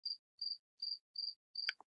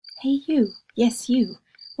Hey you, yes you,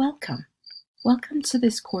 welcome. Welcome to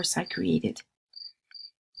this course I created.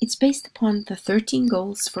 It's based upon the 13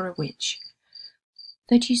 goals for a witch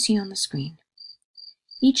that you see on the screen.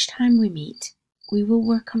 Each time we meet, we will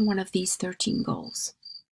work on one of these 13 goals.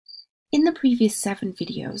 In the previous 7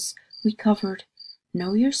 videos, we covered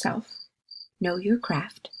know yourself, know your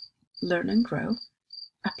craft, learn and grow,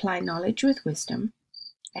 apply knowledge with wisdom,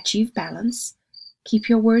 achieve balance, keep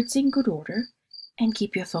your words in good order, and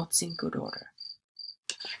keep your thoughts in good order.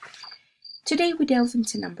 Today we delve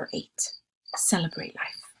into number 8, celebrate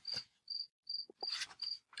life.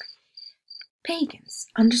 Pagans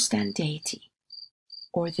understand deity,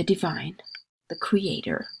 or the divine, the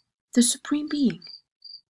creator, the supreme being,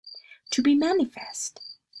 to be manifest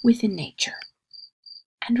within nature,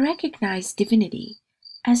 and recognize divinity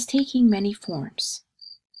as taking many forms,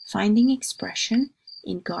 finding expression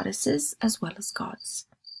in goddesses as well as gods.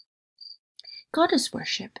 Goddess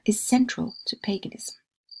worship is central to paganism.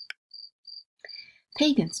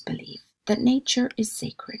 Pagans believe that nature is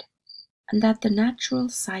sacred and that the natural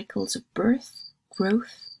cycles of birth,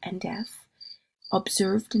 growth, and death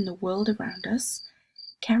observed in the world around us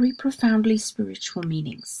carry profoundly spiritual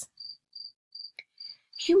meanings.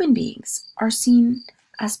 Human beings are seen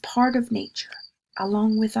as part of nature,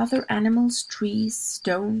 along with other animals, trees,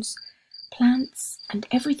 stones, plants, and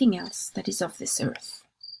everything else that is of this earth.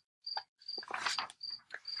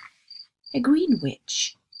 A green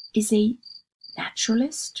witch is a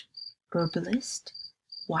naturalist, herbalist,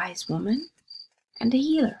 wise woman, and a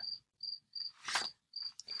healer.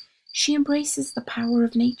 She embraces the power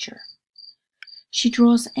of nature. She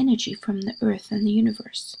draws energy from the earth and the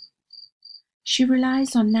universe. She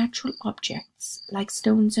relies on natural objects like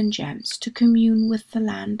stones and gems to commune with the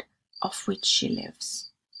land of which she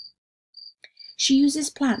lives. She uses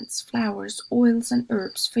plants, flowers, oils, and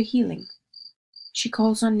herbs for healing. She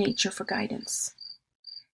calls on nature for guidance.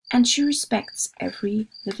 And she respects every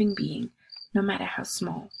living being, no matter how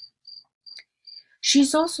small. She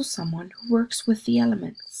is also someone who works with the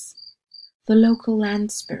elements, the local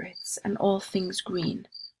land spirits, and all things green.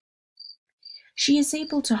 She is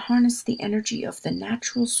able to harness the energy of the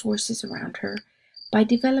natural sources around her by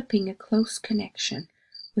developing a close connection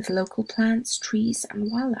with local plants, trees,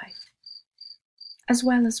 and wildlife, as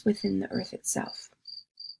well as within the earth itself.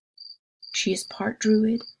 She is part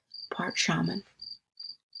druid, part shaman.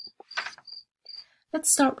 Let's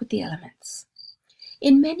start with the elements.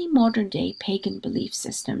 In many modern-day pagan belief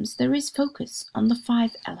systems, there is focus on the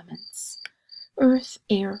 5 elements: earth,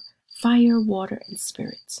 air, fire, water, and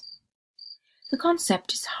spirit. The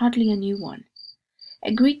concept is hardly a new one.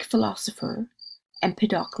 A Greek philosopher,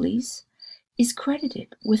 Empedocles, is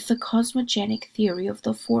credited with the cosmogenic theory of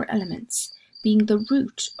the 4 elements being the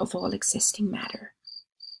root of all existing matter.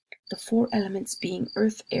 The 4 elements being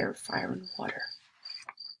earth, air, fire, and water.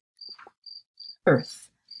 Earth.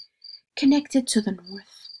 Connected to the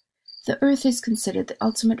north, the earth is considered the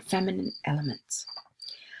ultimate feminine element.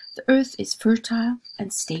 The earth is fertile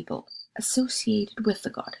and stable, associated with the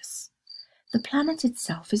goddess. The planet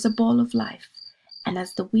itself is a ball of life, and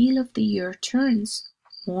as the wheel of the year turns,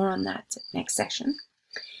 more on that next session,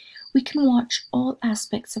 we can watch all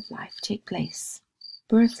aspects of life take place: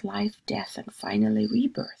 birth, life, death, and finally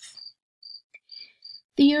rebirth.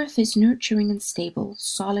 The earth is nurturing and stable,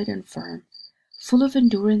 solid and firm, full of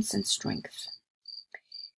endurance and strength.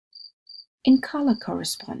 In color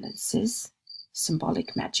correspondences,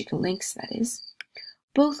 symbolic magical links that is,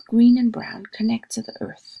 both green and brown connect to the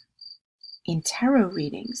earth. In tarot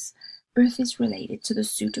readings, earth is related to the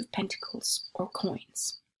suit of pentacles or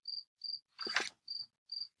coins.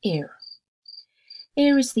 Air.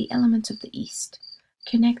 Air is the element of the east,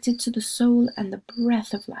 connected to the soul and the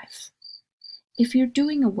breath of life. If you're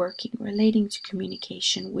doing a working relating to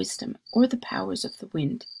communication, wisdom, or the powers of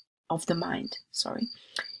the mind,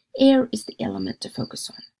 air is the element to focus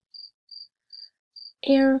on.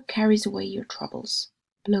 Air carries away your troubles,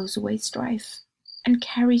 blows away strife, and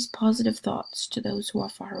carries positive thoughts to those who are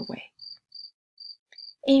far away.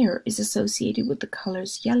 Air is associated with the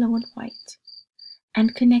colors yellow and white,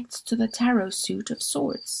 and connects to the tarot suit of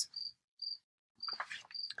swords.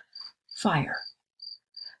 Fire.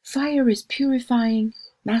 Fire is purifying,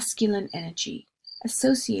 masculine energy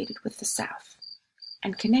associated with the south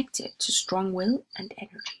and connected to strong will and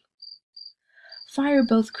energy. Fire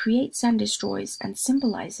both creates and destroys and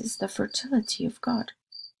symbolizes the fertility of God.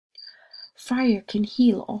 Fire can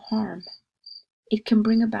heal or harm. It can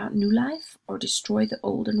bring about new life or destroy the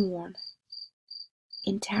old and worn.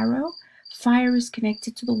 In tarot, fire is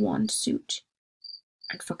connected to the wand suit,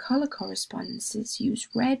 and for color correspondences use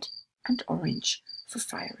red and orange for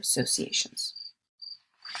fire associations.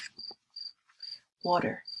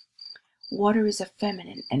 Water. Water is a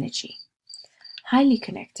feminine energy, highly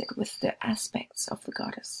connected with the aspects of the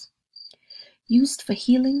goddess. Used for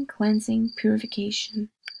healing, cleansing, purification,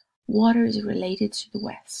 water is related to the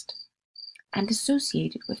West and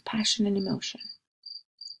associated with passion and emotion.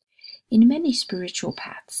 In many spiritual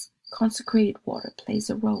paths, consecrated water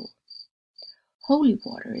plays a role. Holy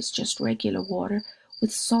water is just regular water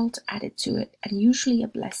with salt added to it, and usually a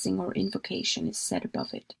blessing or invocation is said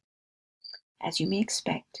above it. As you may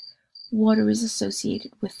expect, water is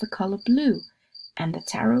associated with the color blue and the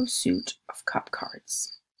tarot suit of cup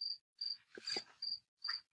cards.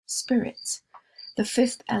 Spirit, the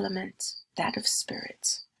fifth element, that of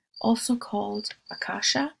spirit, also called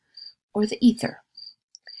Akasha or the ether.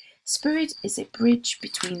 Spirit is a bridge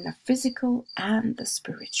between the physical and the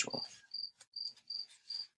spiritual.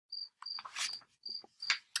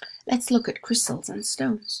 Let's look at crystals and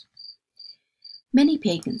stones. Many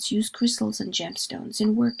pagans use crystals and gemstones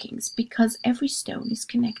in workings because every stone is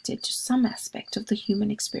connected to some aspect of the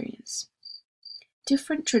human experience.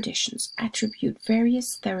 Different traditions attribute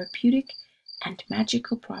various therapeutic and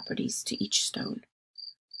magical properties to each stone.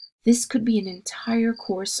 This could be an entire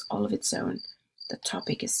course all of its own. The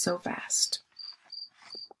topic is so vast.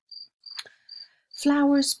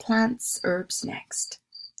 Flowers, plants, herbs next.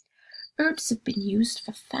 Herbs have been used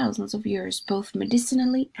for thousands of years, both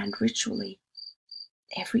medicinally and ritually.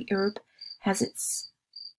 Every herb has its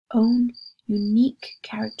own unique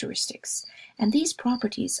characteristics, and these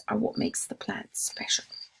properties are what makes the plant special.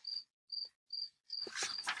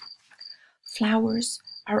 Flowers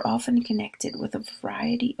are often connected with a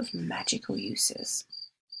variety of magical uses.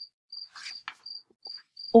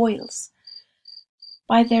 Oils,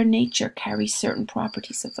 by their nature, carry certain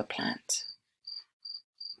properties of the plant.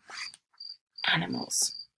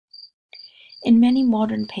 Animals. In many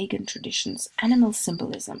modern pagan traditions, animal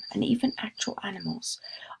symbolism and even actual animals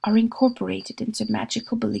are incorporated into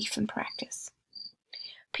magical belief and practice.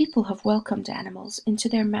 People have welcomed animals into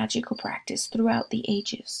their magical practice throughout the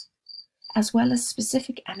ages, as well as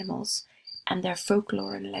specific animals and their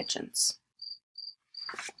folklore and legends.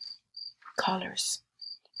 Colors.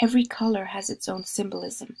 Every color has its own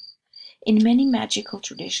symbolism. In many magical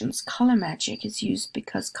traditions, color magic is used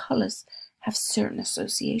because colors have certain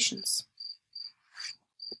associations.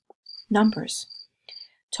 Numbers.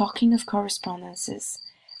 Talking of correspondences,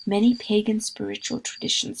 many pagan spiritual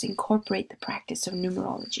traditions incorporate the practice of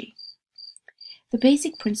numerology. The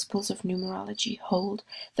basic principles of numerology hold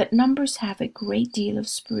that numbers have a great deal of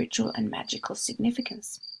spiritual and magical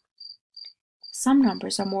significance. Some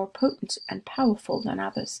numbers are more potent and powerful than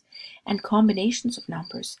others, and combinations of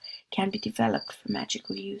numbers can be developed for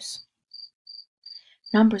magical use.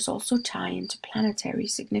 Numbers also tie into planetary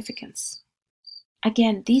significance.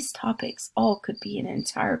 Again, these topics all could be an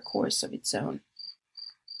entire course of its own.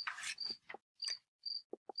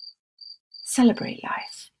 Celebrate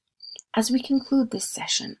life. As we conclude this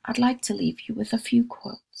session, I'd like to leave you with a few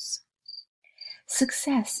quotes.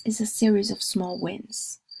 Success is a series of small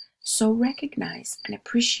wins, so recognize and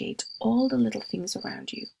appreciate all the little things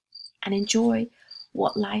around you and enjoy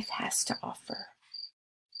what life has to offer.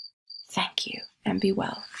 Thank you and be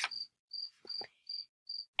well.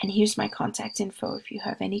 And here's my contact info if you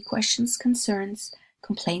have any questions, concerns,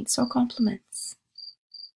 complaints, or compliments.